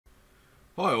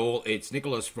Hi all, it's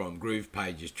Nicholas from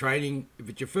GroovePagestraining. If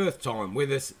it's your first time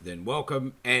with us, then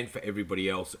welcome, and for everybody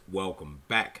else, welcome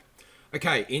back.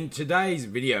 Okay, in today's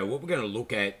video, what we're going to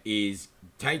look at is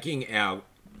taking our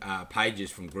pages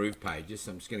from GroovePages.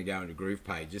 So I'm just going to go into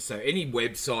GroovePages. So any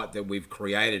website that we've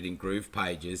created in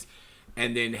GroovePages,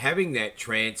 and then having that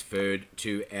transferred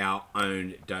to our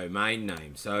own domain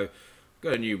name. So I've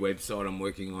got a new website I'm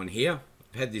working on here.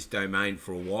 I've had this domain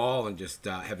for a while and just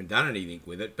haven't done anything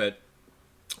with it, but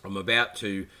I'm about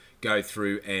to go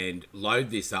through and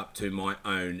load this up to my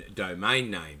own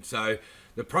domain name. So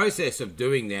the process of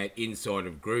doing that inside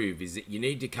of Groove is that you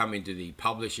need to come into the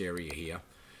publish area here,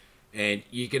 and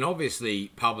you can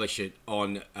obviously publish it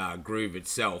on Groove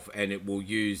itself, and it will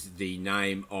use the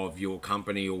name of your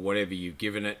company or whatever you've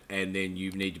given it, and then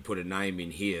you need to put a name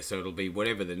in here. So it'll be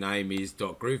whatever the name is,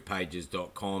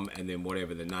 .groovepages.com, and then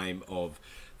whatever the name of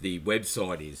the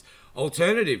website is.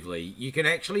 Alternatively, you can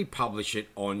actually publish it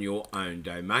on your own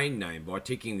domain name by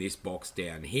ticking this box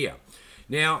down here.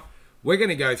 Now, we're going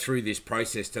to go through this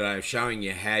process today of showing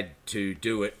you how to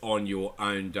do it on your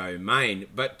own domain.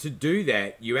 But to do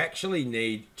that, you actually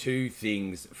need two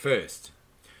things first.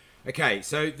 Okay,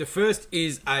 so the first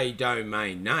is a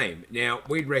domain name. Now,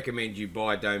 we'd recommend you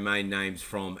buy domain names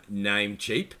from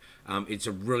Namecheap. It's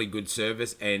a really good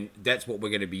service, and that's what we're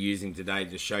going to be using today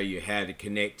to show you how to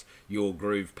connect your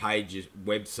GroovePages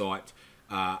website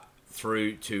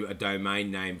through to a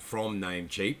domain name from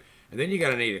Namecheap. And then you're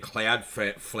going to need a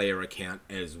Cloudflare account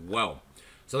as well.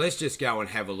 So let's just go and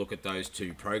have a look at those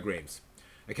two programs.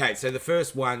 Okay, so the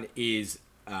first one is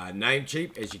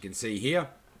Namecheap, as you can see here.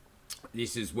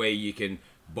 This is where you can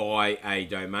buy a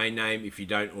domain name if you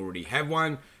don't already have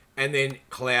one. And then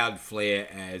Cloudflare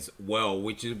as well,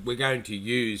 which is we're going to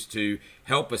use to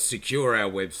help us secure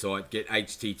our website, get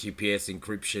HTTPS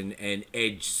encryption and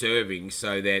edge serving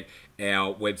so that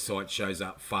our website shows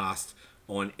up fast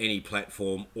on any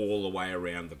platform all the way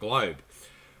around the globe.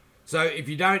 So if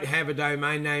you don't have a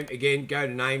domain name, again, go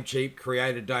to Namecheap,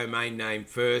 create a domain name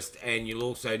first, and you'll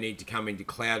also need to come into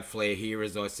Cloudflare here,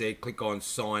 as I said, click on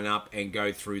sign up and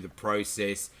go through the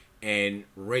process and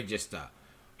register.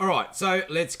 All right, so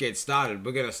let's get started.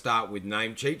 We're going to start with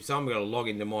Namecheap, so I'm going to log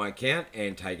into my account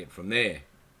and take it from there.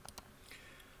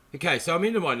 Okay, so I'm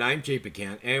into my Namecheap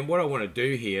account, and what I want to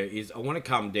do here is I want to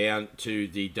come down to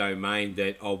the domain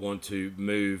that I want to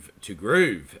move to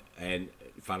Groove, and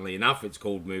funnily enough, it's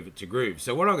called Move It to Groove.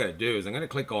 So what I'm going to do is I'm going to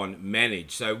click on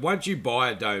Manage. So once you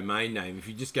buy a domain name, if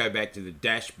you just go back to the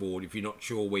dashboard, if you're not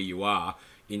sure where you are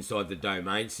inside the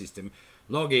domain system,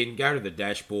 log in, go to the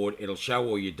dashboard, it'll show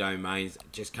all your domains,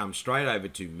 just come straight over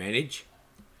to Manage.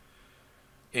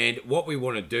 And what we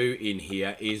want to do in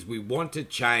here is we want to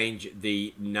change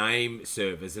the name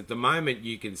servers. At the moment,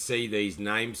 you can see these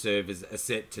name servers are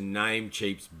set to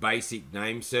Namecheap's basic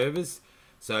name servers.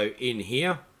 So in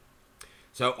here,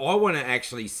 so I want to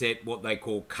actually set what they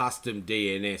call custom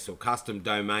DNS or custom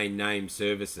domain name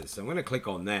services. So I'm going to click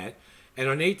on that, and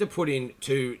I need to put in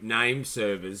two name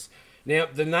servers. Now,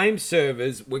 the name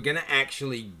servers we're going to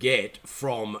actually get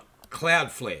from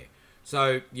Cloudflare.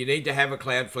 So you need to have a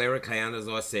Cloudflare account, as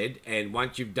I said, and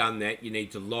once you've done that, you need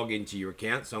to log into your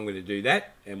account. So I'm going to do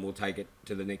that, and we'll take it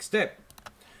to the next step.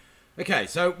 Okay,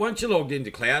 so once you're logged into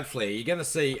Cloudflare, you're going to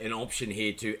see an option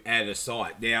here to add a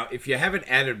site. Now, if you haven't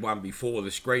added one before,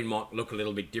 the screen might look a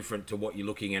little bit different to what you're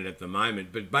looking at the moment,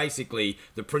 but basically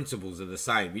the principles are the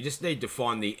same. You just need to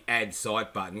find the Add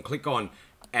Site button, click on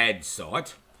Add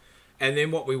Site. And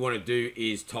then what we want to do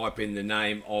is type in the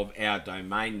name of our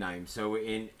domain name. So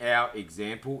in our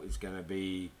example, it's going to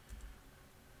be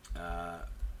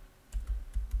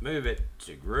move it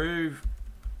to groove.com.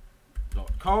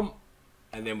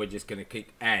 And then we're just going to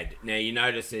click add. Now you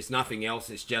notice there's nothing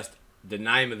else. It's just the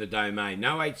name of the domain.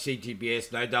 No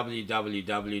HTTPS, no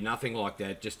www, nothing like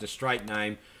that. Just a straight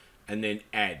name and then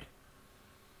add.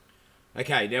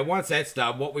 Okay, now once that's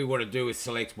done, what we want to do is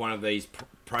select one of these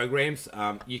programs.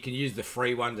 You can use the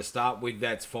free one to start with,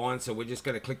 that's fine. So we're just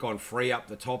going to click on free up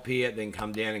the top here, then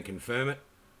come down and confirm it.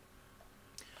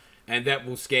 And that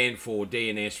will scan for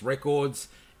DNS records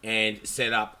and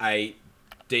set up a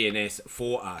DNS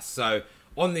for us. So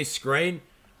on this screen,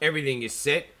 everything is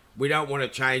set. We don't want to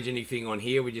change anything on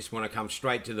here. We just want to come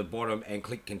straight to the bottom and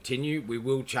click continue. We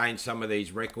will change some of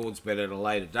these records, but at a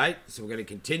later date. So we're going to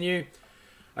continue.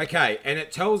 Okay, and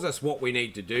it tells us what we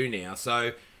need to do now.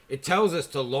 So it tells us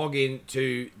to log in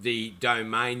to the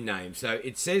domain name. So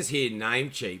it says here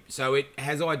Namecheap. So it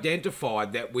has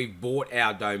identified that we've bought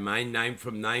our domain name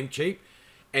from Namecheap,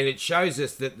 and it shows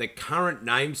us that the current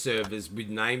name servers with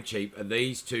Namecheap are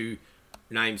these two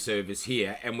name servers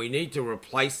here, and we need to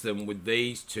replace them with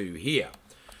these two here.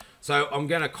 So I'm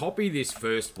going to copy this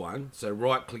first one. So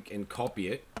right click and copy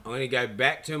it. I'm going to go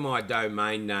back to my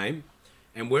domain name,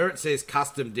 and where it says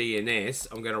custom DNS,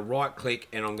 I'm going to right click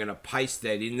and I'm going to paste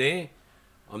that in there.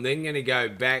 I'm then going to go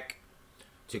back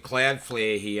to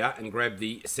Cloudflare here and grab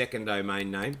the second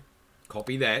domain name,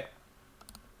 copy that,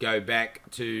 go back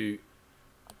to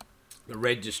the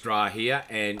registrar here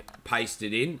and paste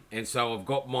it in. And so I've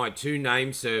got my two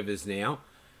name servers now.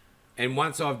 And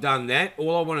once I've done that,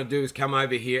 all I want to do is come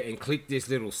over here and click this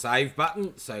little save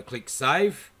button. So click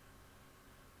save,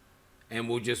 and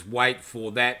we'll just wait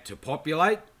for that to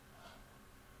populate.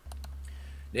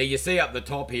 Now you see up the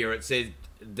top here it says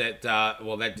that,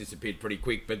 well, that disappeared pretty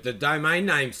quick, but the domain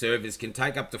name servers can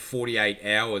take up to 48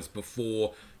 hours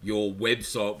before your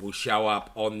website will show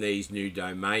up on these new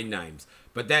domain names.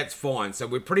 But that's fine. So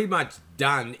we're pretty much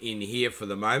done in here for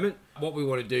the moment. What we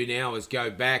want to do now is go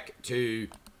back to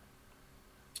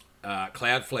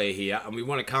Cloudflare here, and we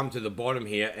want to come to the bottom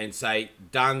here and say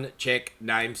done check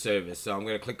name service. So I'm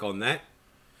going to click on that.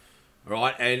 All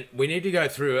right, and we need to go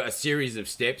through a series of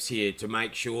steps here to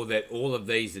make sure that all of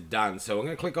these are done. So I'm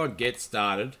going to click on get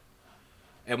started,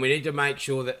 and we need to make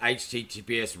sure that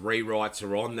HTTPS rewrites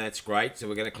are on. That's great. So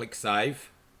we're going to click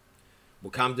save. We'll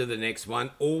come to the next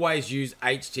one. Always use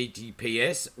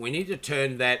HTTPS. We need to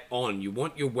turn that on. You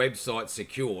want your website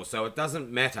secure, so it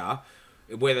doesn't matter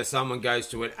whether someone goes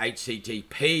to an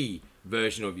HTTP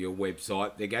version of your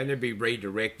website. They're going to be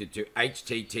redirected to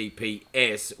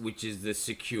HTTPS, which is the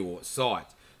secure site.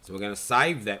 So we're going to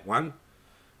save that one,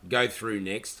 go through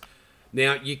next.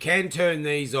 Now you can turn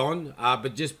these on,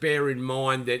 but just bear in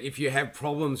mind that if you have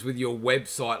problems with your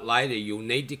website later, you'll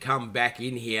need to come back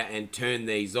in here and turn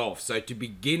these off. So to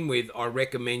begin with, I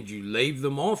recommend you leave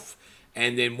them off.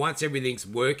 And then once everything's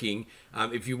working,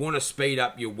 if you want to speed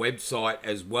up your website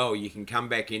as well, you can come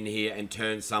back in here and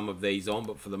turn some of these on.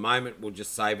 But for the moment, we'll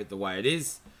just save it the way it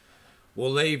is.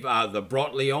 We'll leave the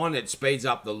Brotli on. It speeds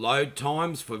up the load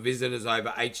times for visitors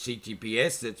over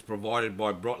HTTPS. That's provided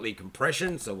by Brotli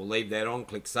compression. So we'll leave that on,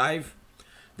 click save.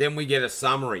 Then we get a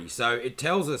summary. So it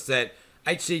tells us that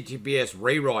HTTPS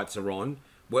rewrites are on.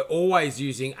 We're always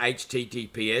using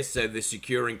HTTPS, so the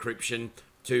secure encryption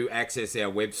to access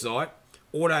our website.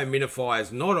 Auto minify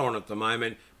is not on at the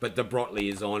moment, but the Brotli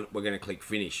is on. We're going to click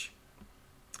finish.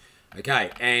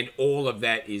 Okay, and all of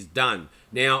that is done.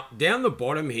 Now, down the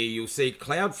bottom here, you'll see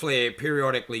Cloudflare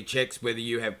periodically checks whether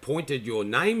you have pointed your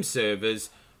name servers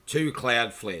to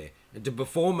Cloudflare. And to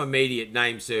perform immediate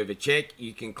name server check,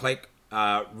 you can click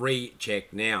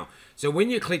recheck now. So when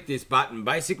you click this button,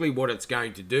 basically what it's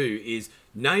going to do is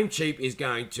Namecheap is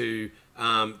going to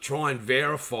try and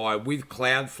verify with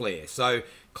Cloudflare. So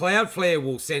Cloudflare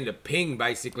will send a ping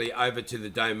basically over to the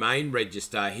domain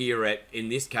register here at, in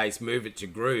this case, Move It to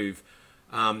Groove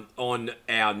on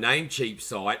our Namecheap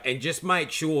site, and just make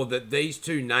sure that these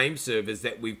two name servers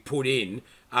that we've put in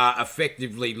are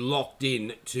effectively locked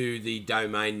in to the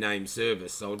domain name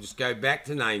service. So I'll just go back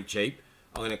to Namecheap.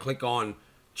 I'm going to click on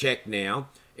check now.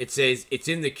 It says it's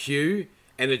in the queue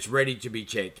and it's ready to be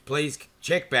checked. Please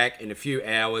check back in a few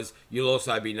hours. You'll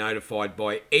also be notified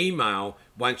by email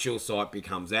once your site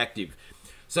becomes active.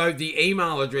 So the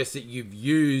email address that you've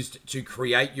used to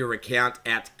create your account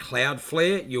at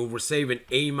Cloudflare, you'll receive an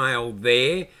email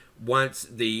there once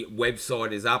the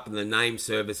website is up and the name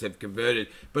service have converted.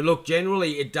 But look,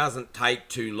 generally it doesn't take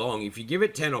too long. If you give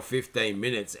it 10 or 15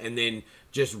 minutes and then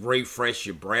just refresh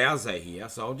your browser here.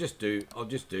 So I'll just do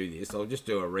this. I'll just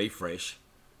do a refresh.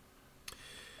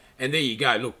 And there you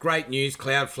go. Look, great news.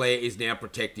 Cloudflare is now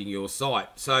protecting your site.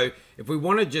 So if we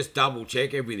want to just double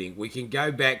check everything, we can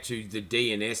go back to the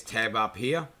DNS tab up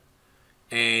here.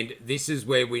 And this is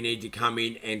where we need to come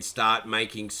in and start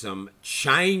making some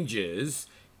changes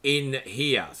in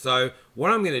here. So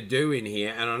what I'm going to do in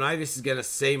here, and I know this is going to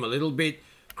seem a little bit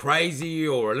crazy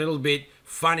or a little bit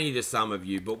funny to some of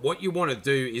you, but what you want to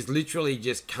do is literally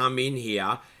just come in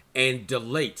here and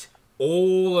delete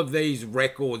all of these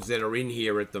records that are in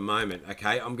here at the moment.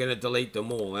 Okay, I'm going to delete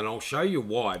them all, and I'll show you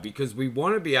why. Because we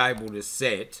want to be able to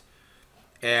set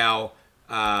our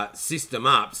system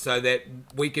up so that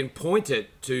we can point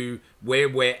it to where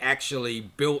we're actually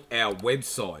built our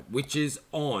website, which is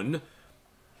on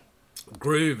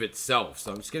Groove itself.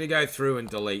 So I'm just going to go through and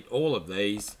delete all of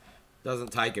these.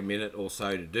 Doesn't take a minute or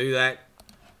so to do that.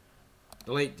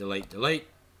 Delete, delete, delete.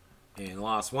 And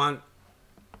last one.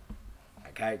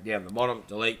 Okay, down the bottom,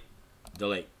 delete,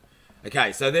 delete.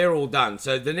 Okay, so they're all done.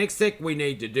 So the next thing we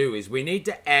need to do is we need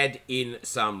to add in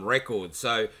some records.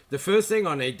 So the first thing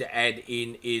I need to add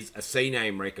in is a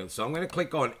CNAME record. So I'm going to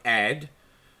click on add.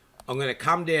 I'm going to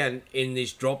come down in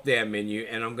this drop down menu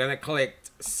and I'm going to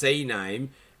collect CNAME.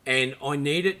 and I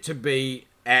need it to be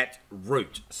at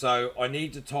root. So I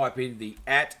need to type in the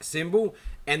at symbol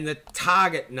and the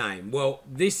target name. Well,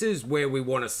 this is where we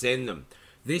want to send them.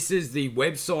 This is the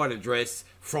website address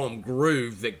from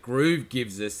Groove that Groove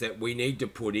gives us that we need to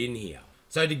put in here.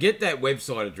 So to get that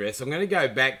website address, I'm going to go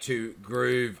back to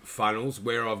GrooveFunnels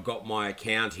where I've got my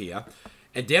account here.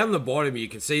 And down the bottom, you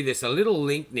can see there's a little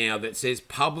link now that says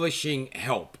Publishing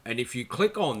Help. And if you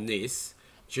click on this,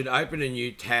 it should open a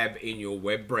new tab in your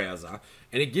web browser.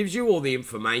 And it gives you all the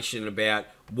information about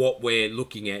what we're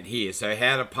looking at here. So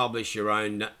how to publish your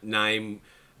own name,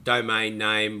 domain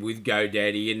name with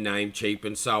GoDaddy and Namecheap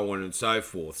and so on and so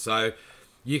forth. So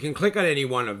you can click on any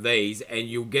one of these and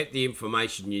you'll get the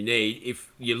information you need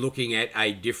if you're looking at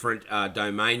a different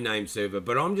domain name server.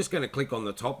 But I'm just going to click on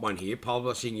the top one here,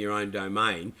 publishing your own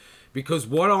domain, because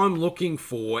what I'm looking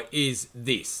for is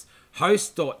this,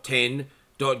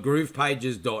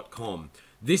 host.10.groovepages.com.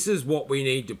 This is what we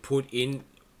need to put in.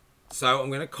 So I'm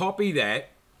going to copy that.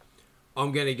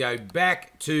 I'm going to go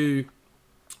back to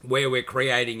where we're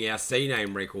creating our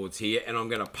CNAME records here, and I'm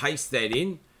going to paste that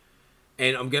in,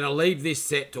 and I'm going to leave this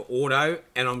set to auto,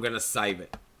 and I'm going to save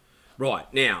it.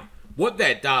 Right, now, what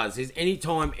that does is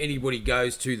anytime anybody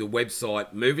goes to the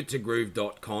website,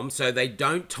 moveittogroove.com, so they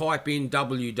don't type in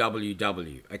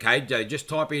www, okay? They just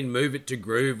type in move it to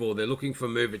groove, or they're looking for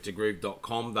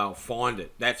moveittogroove.com, they'll find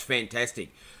it. That's fantastic.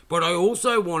 But I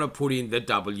also want to put in the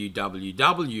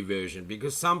www version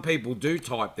because some people do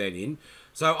type that in.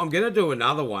 So I'm going to do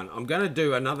another one. I'm going to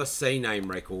do another CNAME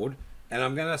record, and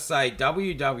I'm going to say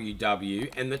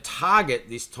www, and the target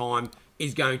this time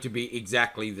is going to be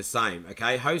exactly the same,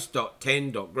 okay?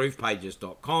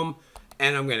 host.10.groovepages.com,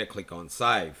 and I'm going to click on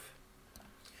save.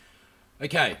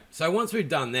 Okay, so once we've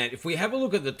done that, if we have a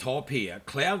look at the top here,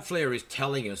 Cloudflare is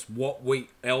telling us what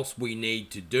else we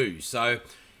need to do. So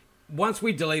once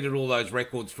we deleted all those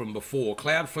records from before,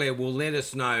 Cloudflare will let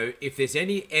us know if there's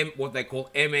any what they call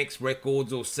MX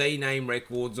records or CNAME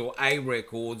records or A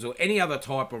records or any other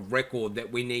type of record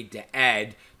that we need to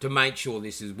add to make sure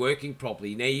this is working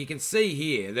properly. Now you can see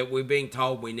here that we're being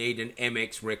told we need an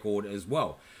MX record as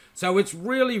well. So it's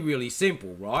really, really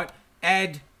simple, right?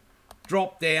 Add,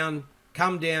 drop down,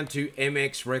 come down to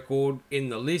MX record in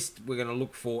the list. We're going to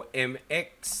look for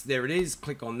MX. There it is.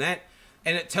 Click on that.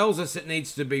 And it tells us it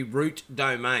needs to be root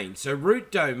domain. So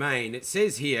root domain, it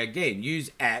says here, again,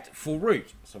 use at for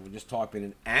root. So we'll just type in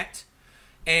an at.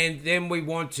 And then we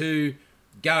want to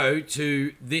go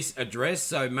to this address.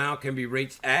 So mail can be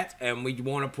reached at. And we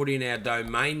want to put in our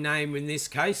domain name in this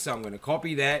case. So I'm going to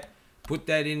copy that, put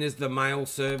that in as the mail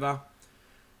server.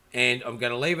 And I'm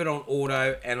going to leave it on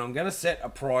auto. And I'm going to set a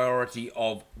priority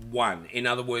of 1. In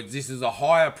other words, this is a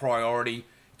higher priority.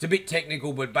 It's a bit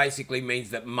technical, but basically means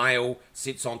that mail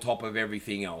sits on top of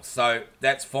everything else. So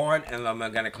that's fine, and I'm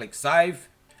going to click save.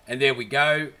 And there we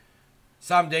go.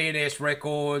 Some DNS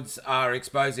records are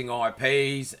exposing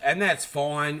IPs, and that's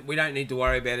fine. We don't need to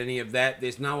worry about any of that.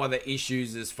 There's no other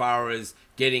issues as far as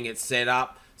getting it set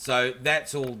up. So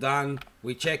that's all done.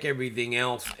 We check everything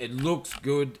else. It looks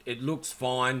good. It looks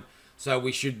fine. So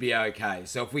we should be okay.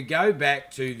 So if we go back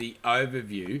to the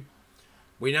overview,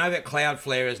 we know that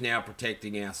Cloudflare is now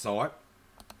protecting our site.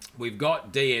 We've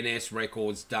got DNS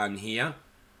records done here.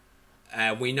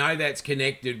 We know that's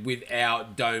connected with our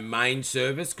domain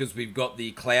service because we've got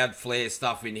the Cloudflare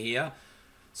stuff in here.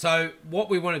 So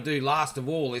what we want to do last of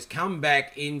all is come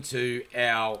back into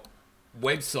our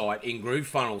website in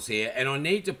GrooveFunnels here, and I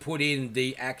need to put in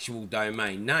the actual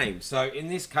domain name. So in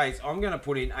this case, I'm going to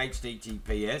put in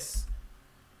HTTPS.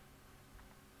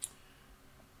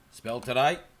 Spell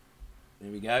today.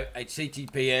 There we go,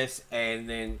 HTTPS, and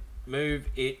then move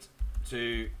it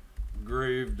to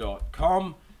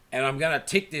groove.com. And I'm going to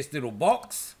tick this little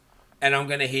box, and I'm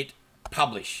going to hit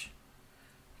publish.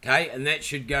 Okay, and that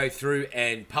should go through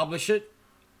and publish it.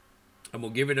 And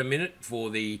we'll give it a minute for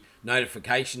the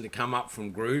notification to come up from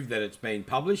Groove that it's been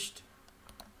published.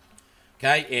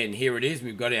 Okay, and here it is.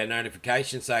 We've got our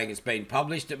notification saying it's been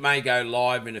published. It may go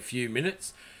live in a few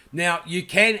minutes. Now, you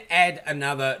can add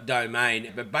another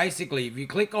domain, but basically, if you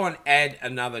click on add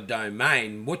another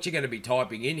domain, what you're going to be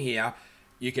typing in here,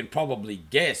 you can probably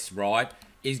guess, right,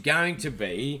 is going to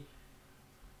be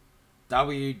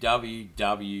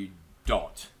www.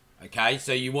 Okay,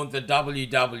 so you want the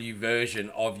www version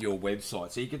of your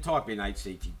website. So you can type in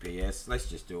HTTPS. Let's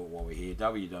just do it while we're here.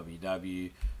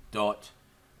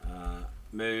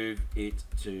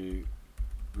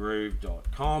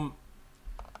 www.moveittogroove.com.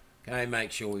 Okay,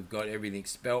 make sure we've got everything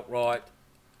spelt right.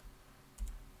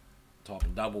 Type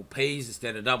of double P's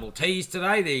instead of double T's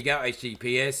today. There you go,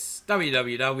 HTTPS,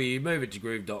 www, move it to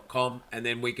groove.com, and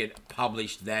then we can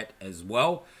publish that as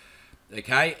well.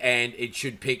 Okay, and it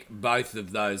should pick both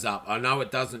of those up. I know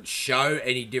it doesn't show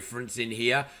any difference in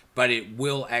here, but it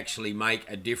will actually make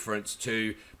a difference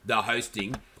to the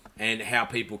hosting and how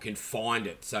people can find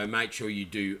it. So make sure you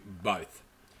do both.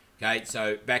 Okay,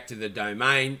 so back to the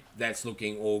domain. That's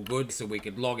looking all good. So we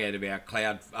could log out of our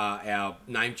our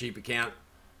Namecheap account.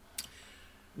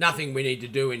 Nothing we need to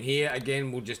do in here.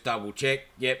 Again, we'll just double check.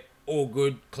 Yep, all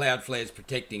good. Cloudflare's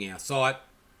protecting our site.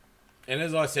 And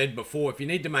as I said before, if you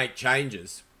need to make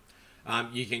changes,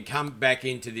 you can come back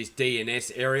into this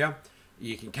DNS area.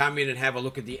 You can come in and have a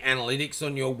look at the analytics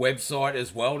on your website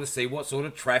as well to see what sort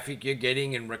of traffic you're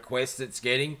getting and requests it's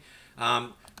getting.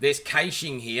 There's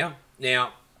caching here.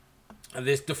 Now,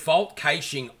 there's default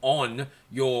caching on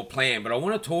your plan, but I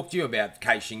want to talk to you about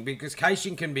caching because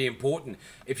caching can be important.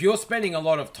 If you're spending a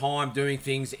lot of time doing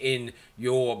things in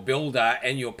your builder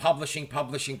and you're publishing and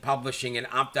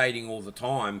updating all the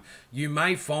time, you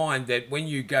may find that when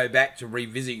you go back to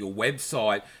revisit your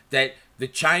website that the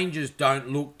changes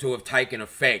don't look to have taken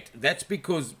effect. That's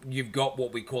because you've got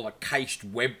what we call a cached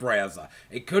web browser.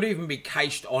 It could even be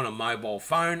cached on a mobile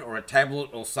phone or a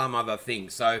tablet or some other thing.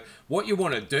 So what you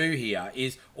want to do here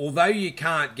is, although you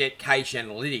can't get cache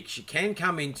analytics, you can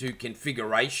come into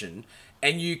configuration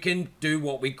and you can do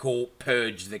what we call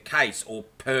purge the case or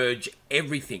purge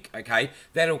everything, okay?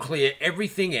 That'll clear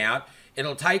everything out.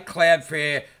 It'll take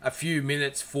Cloudflare a few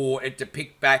minutes for it to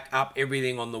pick back up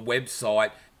everything on the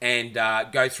website and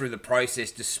go through the process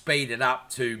to speed it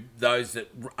up to those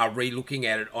that are re-looking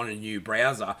at it on a new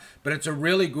browser. But it's a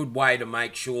really good way to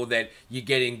make sure that you're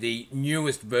getting the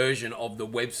newest version of the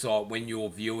website when you're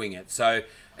viewing it. So,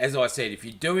 as I said, if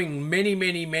you're doing many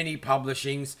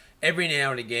publishings, every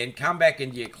now and again, come back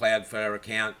into your Cloudflare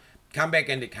account, come back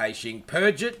into caching,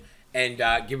 purge it, and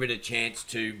give it a chance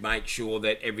to make sure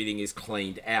that everything is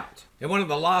cleaned out. And one of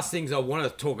the last things I want to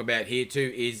talk about here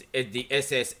too is the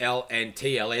SSL and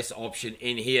TLS option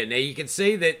in here. Now you can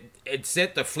see that it's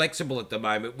set to flexible at the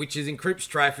moment, which is encrypts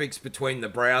traffics between the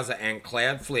browser and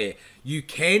Cloudflare. You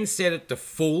can set it to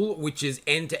full, which is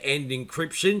end-to-end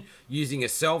encryption using a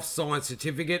self-signed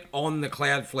certificate on the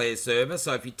Cloudflare server.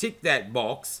 So if you tick that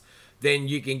box, then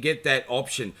you can get that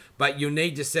option, but you'll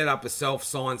need to set up a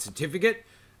self-signed certificate.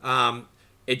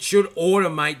 It should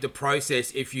automate the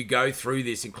process if you go through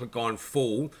this and click on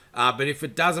full, but if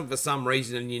it doesn't for some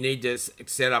reason and you need to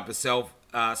set up a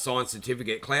self-signed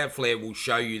certificate, Cloudflare will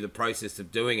show you the process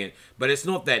of doing it, but it's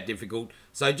not that difficult.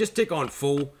 So just tick on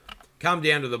full, come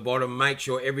down to the bottom, make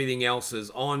sure everything else is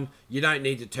on. You don't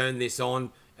need to turn this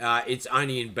on, it's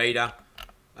only in beta.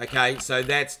 Okay, so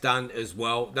that's done as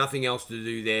well. Nothing else to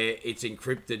do there. It's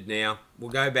encrypted now.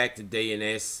 We'll go back to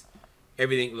DNS.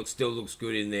 Everything still looks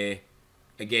good in there.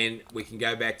 Again, we can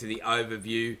go back to the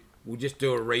overview. We'll just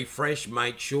do a refresh,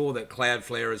 make sure that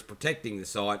Cloudflare is protecting the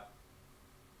site.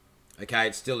 Okay,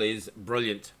 it still is.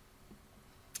 Brilliant.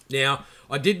 Now,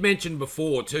 I did mention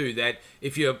before too that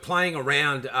if you're playing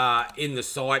around in the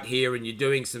site here and you're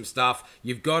doing some stuff,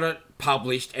 you've got it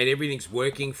published and everything's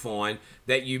working fine,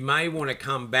 that you may want to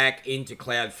come back into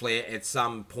Cloudflare at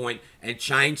some point and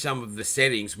change some of the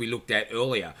settings we looked at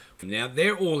earlier. Now,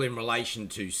 they're all in relation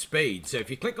to speed. So if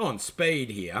you click on speed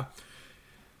here,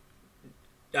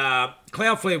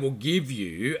 Cloudflare will give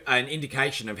you an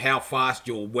indication of how fast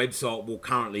your website will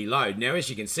currently load. Now, as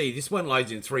you can see, this one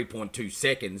loads in 3.2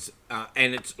 seconds,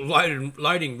 and it's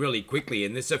loading really quickly,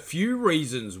 and there's a few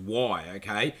reasons why,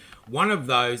 okay? One of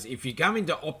those, if you come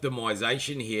into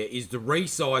optimization here, is the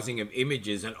resizing of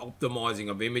images and optimizing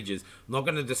of images. I'm not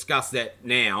going to discuss that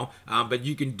now, but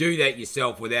you can do that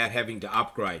yourself without having to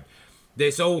upgrade.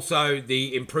 There's also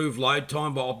the improved load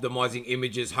time by optimizing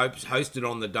images hosted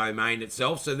on the domain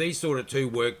itself. So these sort of two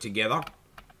work together.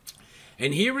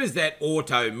 And here is that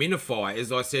auto minify, as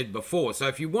I said before. So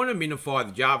if you want to minify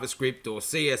the JavaScript or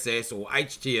CSS or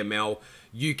HTML,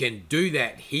 you can do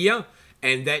that here.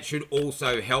 And that should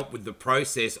also help with the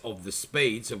process of the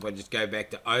speed. So if I just go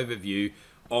back to overview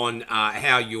on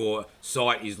how your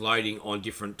site is loading on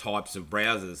different types of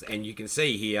browsers. And you can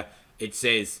see here, it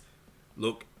says,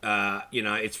 look, you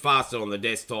know, it's faster on the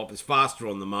desktop, it's faster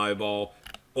on the mobile,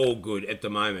 all good at the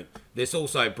moment. There's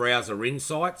also browser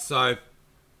insights, so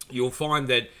you'll find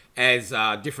that as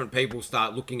different people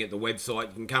start looking at the website,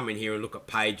 you can come in here and look at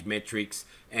page metrics,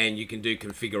 and you can do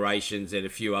configurations and a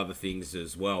few other things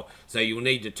as well. So you'll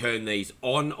need to turn these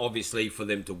on, obviously, for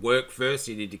them to work first.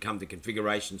 You need to come to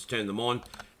configurations, turn them on,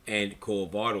 and core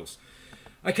vitals.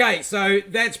 Okay, so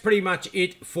that's pretty much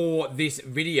it for this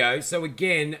video. So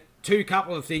again,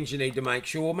 couple of things you need to make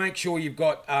sure. Make sure you've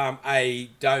got a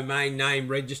domain name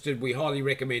registered. We highly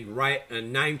recommend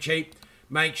Namecheap.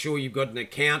 Make sure you've got an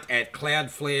account at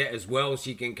Cloudflare as well, so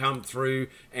you can come through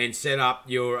and set up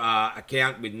your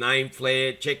account with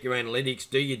Nameflare, check your analytics,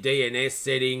 do your DNS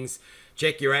settings,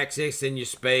 check your access and your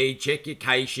speed, check your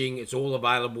caching. It's all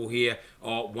available here.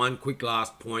 One quick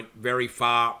last point, very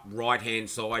far right-hand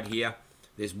side here.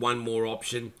 There's one more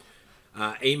option.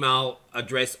 Email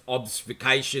address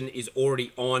obfuscation is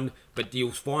already on, but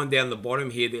you'll find down the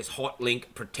bottom here there's hot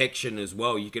link protection as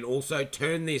well. You can also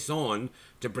turn this on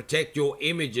to protect your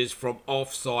images from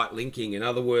off-site linking. In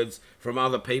other words, from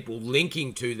other people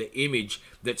linking to the image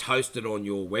that's hosted on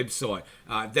your website.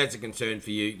 If that's a concern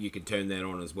for you, you can turn that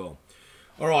on as well.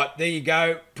 All right, there you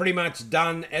go. Pretty much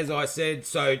done, as I said.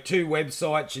 So 2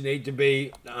 websites you need to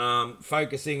be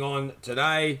focusing on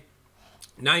today.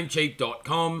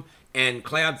 Namecheap.com and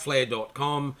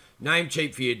cloudflare.com.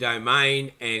 Namecheap for your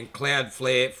domain and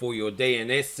Cloudflare for your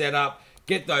DNS setup.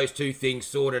 Get those 2 things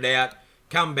sorted out.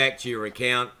 Come back to your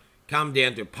account. Come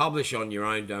down to publish on your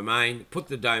own domain. Put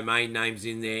the domain names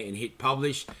in there and hit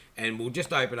publish. And we'll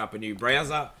just open up a new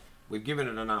browser. We've given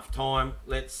it enough time.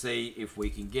 Let's see if we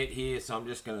can get here. So I'm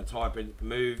just going to type in,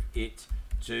 move it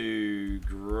to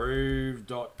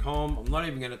groove.com. I'm not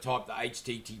even going to type the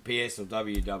HTTPS or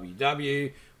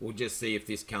www. We'll just see if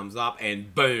this comes up,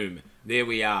 and boom, there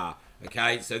we are.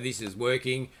 Okay, so this is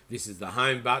working. This is the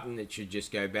home button. It should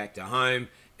just go back to home.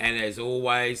 And as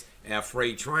always, our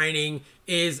free training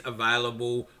is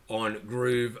available on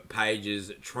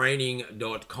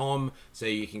groovepagestraining.com. So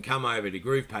you can come over to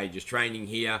GroovePagestraining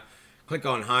here. Click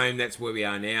on home, that's where we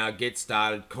are now. Get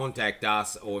started, contact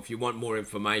us, or if you want more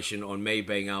information on me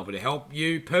being able to help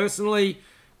you personally,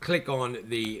 click on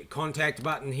the contact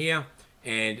button here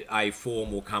and a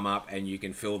form will come up and you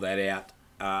can fill that out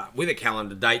with a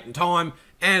calendar date and time,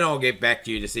 and I'll get back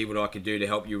to you to see what I can do to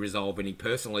help you resolve any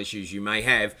personal issues you may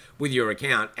have with your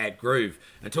account at Groove.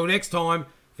 Until next time,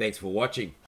 thanks for watching.